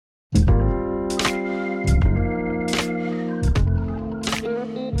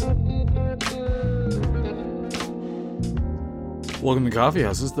Welcome to Coffee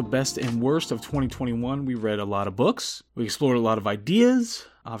House. This is the best and worst of 2021. We read a lot of books. We explored a lot of ideas.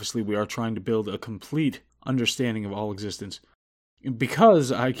 Obviously, we are trying to build a complete understanding of all existence.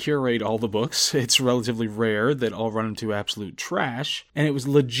 Because I curate all the books, it's relatively rare that all run into absolute trash, and it was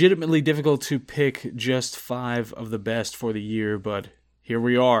legitimately difficult to pick just 5 of the best for the year, but here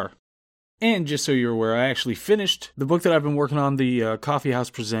we are. And just so you're aware, I actually finished the book that I've been working on, the Coffee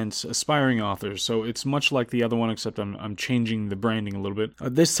House Presents Aspiring Authors. So it's much like the other one, except I'm changing the branding a little bit.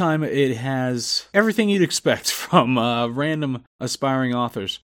 This time it has everything you'd expect from random aspiring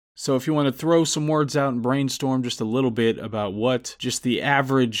authors. So if you want to throw some words out and brainstorm just a little bit about what just the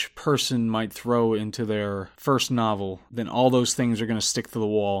average person might throw into their first novel, then all those things are going to stick to the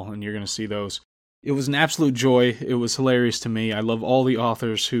wall, and you're going to see those. It was an absolute joy. It was hilarious to me. I love all the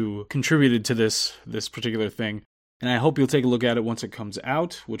authors who contributed to this particular thing. And I hope you'll take a look at it once it comes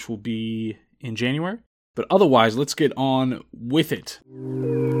out, which will be in January. But otherwise, let's get on with it.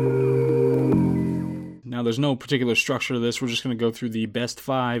 Now, there's no particular structure to this. We're just going to go through the best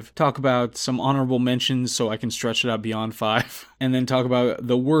 5, talk about some honorable mentions so I can stretch it out beyond 5, and then talk about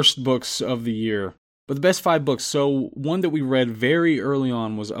the worst books of the year. But the best 5 books, so one that we read very early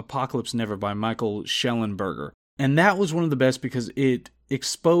on was Apocalypse Never by Michael Shellenberger. And that was one of the best because it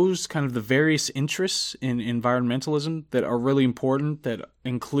exposed kind of the various interests in environmentalism that are really important, that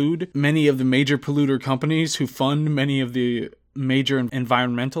include many of the major polluter companies who fund many of the major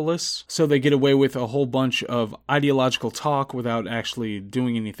environmentalists. So they get away with a whole bunch of ideological talk without actually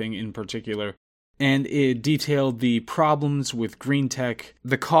doing anything in particular. And it detailed the problems with green tech,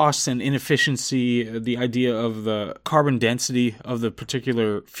 the costs and inefficiency, the idea of the carbon density of the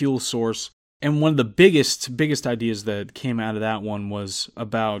particular fuel source. And one of the biggest ideas that came out of that one was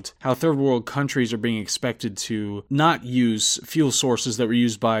about how third world countries are being expected to not use fuel sources that were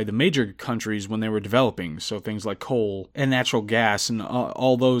used by the major countries when they were developing. So things like coal and natural gas and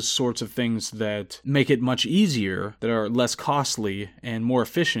all those sorts of things that make it much easier, that are less costly and more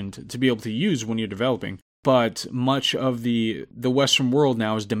efficient to be able to use when you're developing. But much of the Western world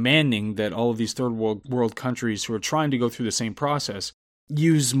now is demanding that all of these third world countries who are trying to go through the same process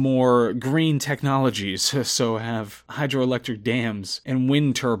use more green technologies, so have hydroelectric dams and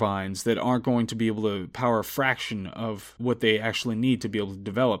wind turbines that aren't going to be able to power a fraction of what they actually need to be able to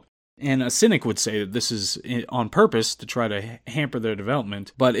develop. And a cynic would say that this is on purpose to try to hamper their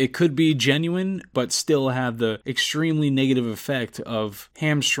development, but it could be genuine, but still have the extremely negative effect of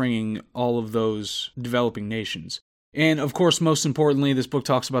hamstringing all of those developing nations. And, of course, most importantly, this book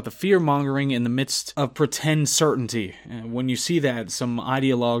talks about the fear-mongering in the midst of pretend certainty. And when you see that, some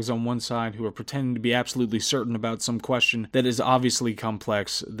ideologues on one side who are pretending to be absolutely certain about some question that is obviously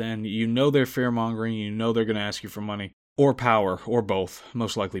complex, then you know they're fear-mongering, you know they're going to ask you for money, or power, or both,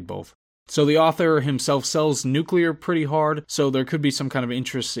 most likely both. So the author himself sells nuclear pretty hard, so there could be some kind of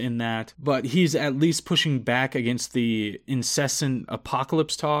interest in that, but he's at least pushing back against the incessant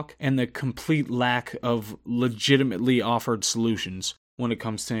apocalypse talk and the complete lack of legitimately offered solutions when it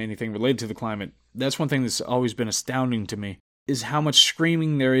comes to anything related to the climate. That's one thing that's always been astounding to me, is how much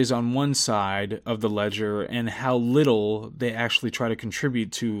screaming there is on one side of the ledger and how little they actually try to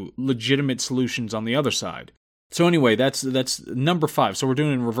contribute to legitimate solutions on the other side. So anyway, that's number 5. So we're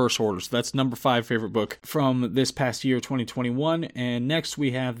doing it in reverse order. So that's number 5 favorite book from this past year, 2021. And next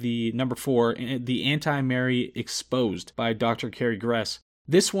we have the number 4, The Anti-Mary Exposed by Dr. Carrie Gress.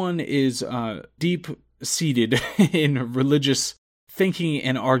 This one is deep-seated in religious thinking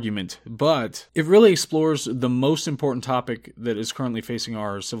and argument, but it really explores the most important topic that is currently facing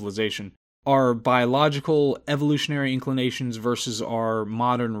our civilization. Our biological evolutionary inclinations versus our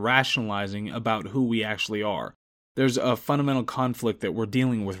modern rationalizing about who we actually are. There's a fundamental conflict that we're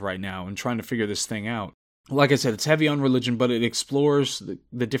dealing with right now and trying to figure this thing out. Like I said, it's heavy on religion, but it explores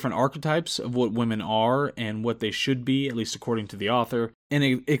the different archetypes of what women are and what they should be, at least according to the author. And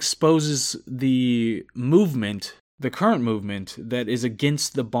it exposes the movement, the current movement, that is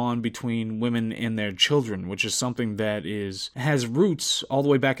against the bond between women and their children, which is something that has roots all the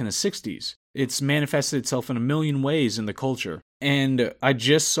way back in the 60s. It's manifested itself in a million ways in the culture. And I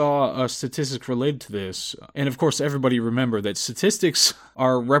just saw a statistic related to this. And of course, everybody remember that statistics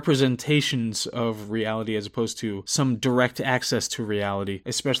are representations of reality as opposed to some direct access to reality,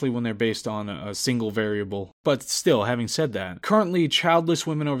 especially when they're based on a single variable. But still, having said that, currently childless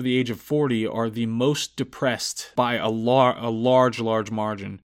women over the age of 40 are the most depressed by a large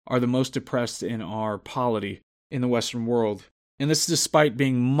margin, are the most depressed in our polity in the Western world. And this is despite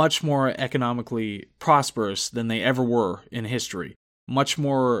being much more economically prosperous than they ever were in history. Much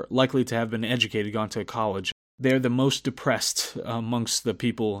more likely to have been educated, gone to college. They're the most depressed amongst the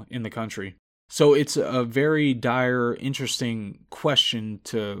people in the country. So it's a very dire, interesting question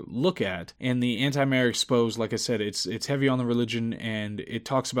to look at. And the Anti-Mare Exposed, like I said, it's heavy on the religion, and it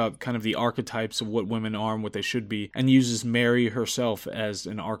talks about kind of the archetypes of what women are and what they should be, and uses Mary herself as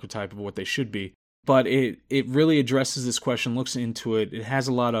an archetype of what they should be. But it really addresses this question, looks into it. It has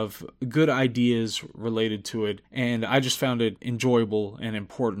a lot of good ideas related to it, and I just found it enjoyable and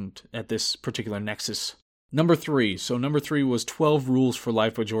important at this particular nexus. Number 3. So number 3 was 12 Rules for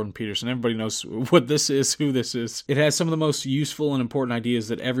Life by Jordan Peterson. Everybody knows what this is, who this is. It has some of the most useful and important ideas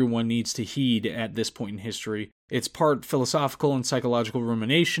that everyone needs to heed at this point in history. It's part philosophical and psychological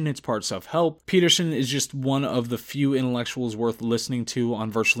rumination. It's part self-help. Peterson is just one of the few intellectuals worth listening to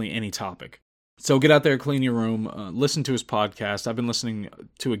on virtually any topic. So get out there, clean your room, listen to his podcast. I've been listening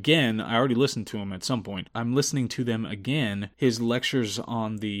to again, I already listened to him at some point. I'm listening to them again, his lectures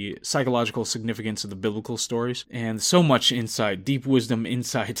on the psychological significance of the biblical stories. And so much insight, deep wisdom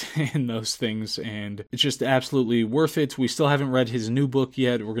insight in those things. And it's just absolutely worth it. We still haven't read his new book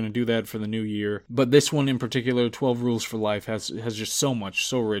yet. We're going to do that for the new year. But this one in particular, 12 Rules for Life, has just so much,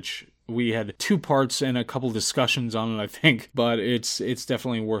 so rich. We had 2 parts and a couple discussions on it, I think. But it's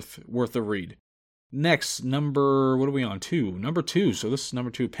definitely worth the read. Next, what are we on? 2. Number 2. So this is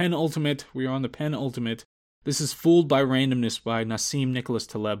number 2. Penultimate. We are on the penultimate. This is Fooled by Randomness by Nassim Nicholas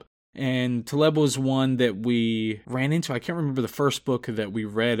Taleb. And Taleb was one that we ran into. I can't remember the first book that we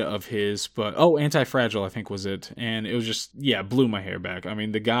read of his, but Anti-Fragile, I think was it. And it was just, blew my hair back. I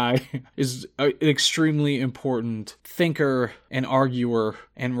mean, the guy is an extremely important thinker and arguer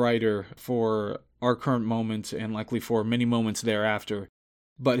and writer for our current moment and likely for many moments thereafter.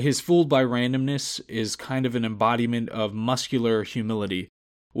 But his Fooled by Randomness is kind of an embodiment of muscular humility,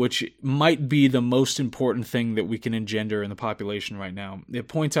 which might be the most important thing that we can engender in the population right now. It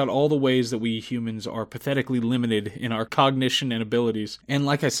points out all the ways that we humans are pathetically limited in our cognition and abilities. And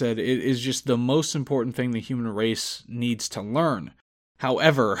like I said, it is just the most important thing the human race needs to learn.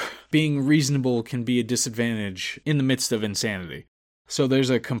 However, being reasonable can be a disadvantage in the midst of insanity. So there's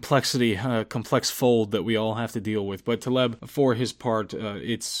a complex fold that we all have to deal with. But Taleb, for his part,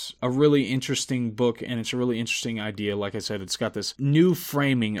 it's a really interesting book, and it's a really interesting idea. Like I said, it's got this new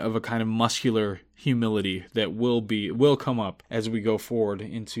framing of a kind of muscular humility that will come up as we go forward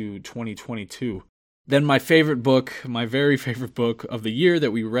into 2022. Then my very favorite book of the year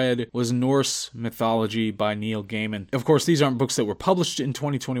that we read was Norse Mythology by Neil Gaiman. Of course, these aren't books that were published in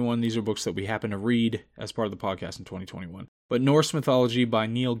 2021. These are books that we happen to read as part of the podcast in 2021. But Norse Mythology by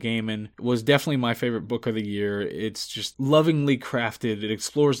Neil Gaiman was definitely my favorite book of the year. It's just lovingly crafted. It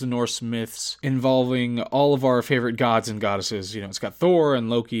explores the Norse myths involving all of our favorite gods and goddesses. You know, it's got Thor and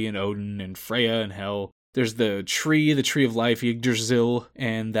Loki and Odin and Freya and Hel. There's the tree of life, Yggdrasil,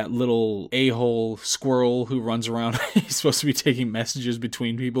 and that little a-hole squirrel who runs around. He's supposed to be taking messages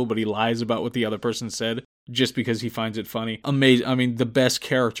between people, but he lies about what the other person said just because he finds it funny. Amazing. I mean, the best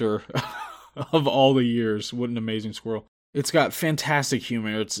character of all the years. What an amazing squirrel. It's got fantastic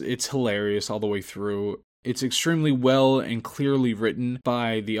humor. It's hilarious all the way through. It's extremely well and clearly written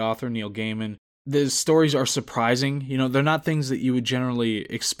by the author, Neil Gaiman. The stories are surprising. You know, they're not things that you would generally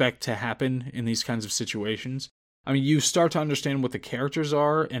expect to happen in these kinds of situations. I mean, you start to understand what the characters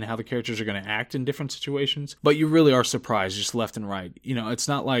are and how the characters are going to act in different situations, but you really are surprised just left and right. You know, it's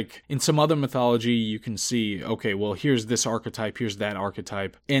not like in some other mythology you can see, okay, well, here's this archetype, here's that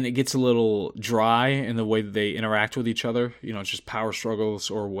archetype, and it gets a little dry in the way that they interact with each other. You know, it's just power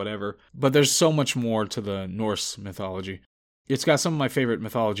struggles or whatever. But there's so much more to the Norse mythology. It's got some of my favorite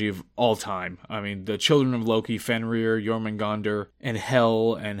mythology of all time. I mean, the children of Loki, Fenrir, Jormungandr, and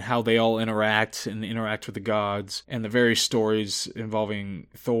Hel, and how they all interact with the gods, and the various stories involving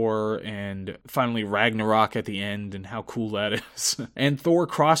Thor, and finally Ragnarok at the end, and how cool that is. And Thor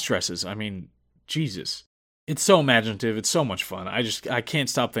cross-dresses. I mean, Jesus. It's so imaginative. It's so much fun. I can't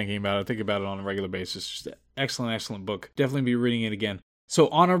stop thinking about it. I think about it on a regular basis. Just an excellent book. Definitely be reading it again. So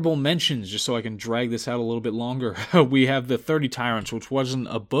honorable mentions, just so I can drag this out a little bit longer. We have The 30 Tyrants, which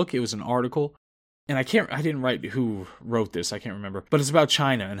wasn't a book, it was an article. And I didn't write who wrote this, I can't remember. But it's about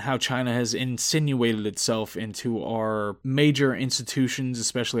China and how China has insinuated itself into our major institutions,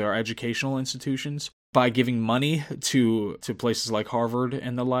 especially our educational institutions, by giving money to places like Harvard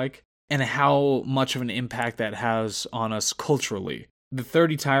and the like, and how much of an impact that has on us culturally. The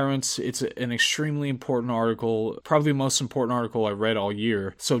 30 Tyrants, it's an extremely important article, probably the most important article I read all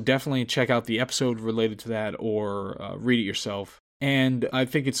year, so definitely check out the episode related to that or read it yourself. And I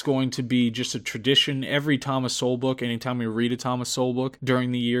think it's going to be just a tradition. Every Thomas Sowell book, anytime we read a Thomas Sowell book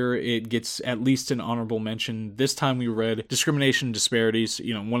during the year, it gets at least an honorable mention. This time we read Discrimination and Disparities,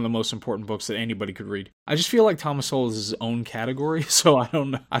 one of the most important books that anybody could read. I just feel like Thomas Sowell is his own category, so I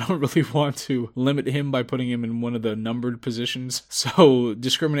don't really want to limit him by putting him in one of the numbered positions. So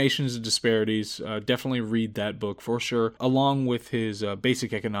Discriminations and Disparities, definitely read that book for sure, along with his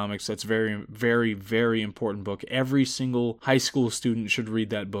Basic Economics. That's very, very, very important book. Every single high school student should read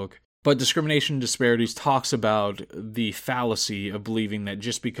that book. But Discrimination and Disparities talks about the fallacy of believing that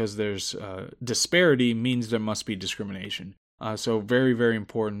just because there's disparity means there must be discrimination. So very, very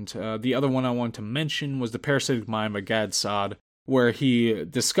important. The other one I wanted to mention was The Parasitic Mind by Gad Saad, where he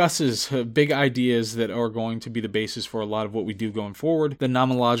discusses big ideas that are going to be the basis for a lot of what we do going forward. The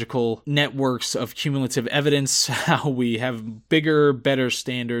nomological networks of cumulative evidence, how we have bigger, better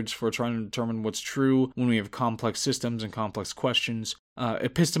standards for trying to determine what's true when we have complex systems and complex questions.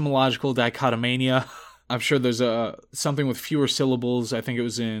 Epistemological dichotomania. I'm sure there's something with fewer syllables. I think it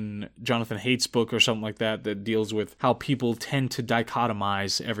was in Jonathan Haidt's book or something like that deals with how people tend to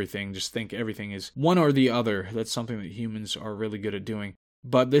dichotomize everything, just think everything is one or the other. That's something that humans are really good at doing.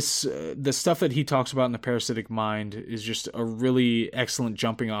 But the stuff that he talks about in The Parasitic Mind is just a really excellent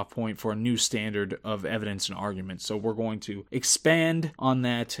jumping off point for a new standard of evidence and argument. So we're going to expand on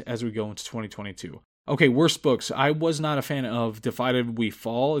that as we go into 2022. Okay, worst books. I was not a fan of Divided We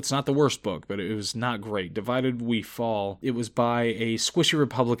Fall. It's not the worst book, but it was not great. Divided We Fall. It was by a squishy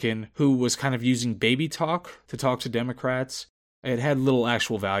Republican who was kind of using baby talk to talk to Democrats. It had little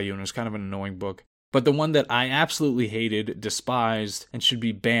actual value and it was kind of an annoying book. But the one that I absolutely hated, despised, and should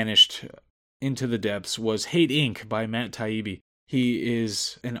be banished into the depths was Hate Inc. by Matt Taibbi. He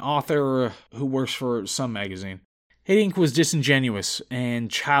is an author who works for some magazine. Hate Inc. was disingenuous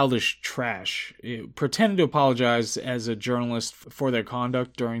and childish trash. It pretended to apologize as a journalist for their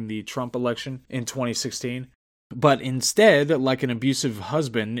conduct during the Trump election in 2016. But instead, like an abusive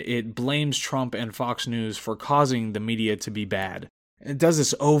husband, it blames Trump and Fox News for causing the media to be bad. It does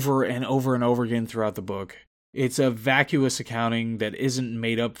this over and over and over again throughout the book. It's a vacuous accounting that isn't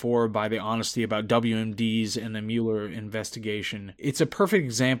made up for by the honesty about WMDs and the Mueller investigation. It's a perfect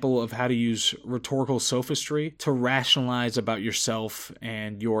example of how to use rhetorical sophistry to rationalize about yourself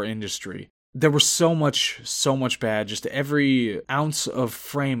and your industry. There was so much bad, just every ounce of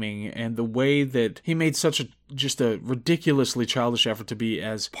framing and the way that he made just a ridiculously childish effort to be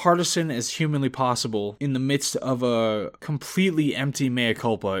as partisan as humanly possible in the midst of a completely empty mea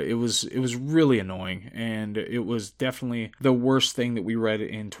culpa. It was really annoying, and it was definitely the worst thing that we read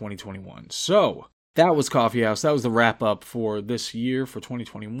in 2021. So that was Coffee House. That was the wrap up for this year, for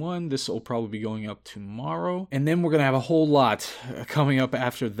 2021. This will probably be going up tomorrow. And then we're going to have a whole lot coming up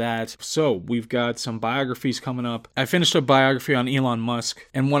after that. So we've got some biographies coming up. I finished a biography on Elon Musk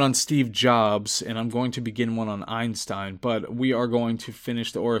and one on Steve Jobs, and I'm going to begin one on Einstein. But we are going to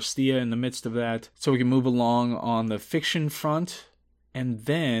finish the Oresteia in the midst of that so we can move along on the fiction front. And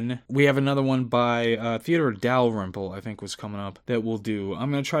then we have another one by Theodore Dalrymple, I think was coming up, that we'll do.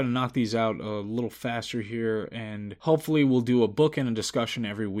 I'm going to try to knock these out a little faster here, and hopefully we'll do a book and a discussion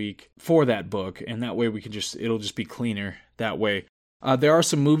every week for that book, and that way it'll just be cleaner that way. There are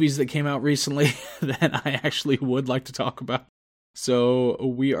some movies that came out recently that I actually would like to talk about. So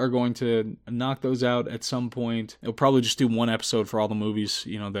we are going to knock those out at some point. I'll probably just do one episode for all the movies,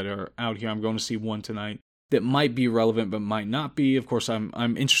 that are out here. I'm going to see one tonight that might be relevant but might not be. Of course, I'm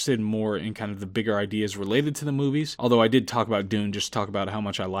interested more in kind of the bigger ideas related to the movies. Although I did talk about Dune, just to talk about how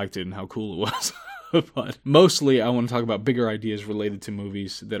much I liked it and how cool it was. But mostly I want to talk about bigger ideas related to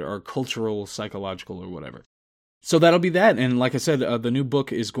movies that are cultural, psychological, or whatever. So that'll be that. And like I said, the new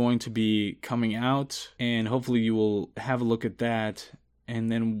book is going to be coming out, and hopefully you will have a look at that. And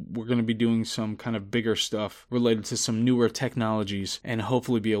then we're going to be doing some kind of bigger stuff related to some newer technologies and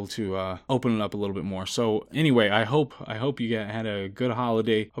hopefully be able to open it up a little bit more. So anyway, I hope you had a good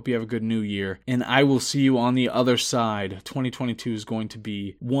holiday. Hope you have a good new year. And I will see you on the other side. 2022 is going to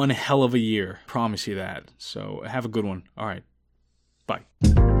be one hell of a year. Promise you that. So have a good one. All right. Bye.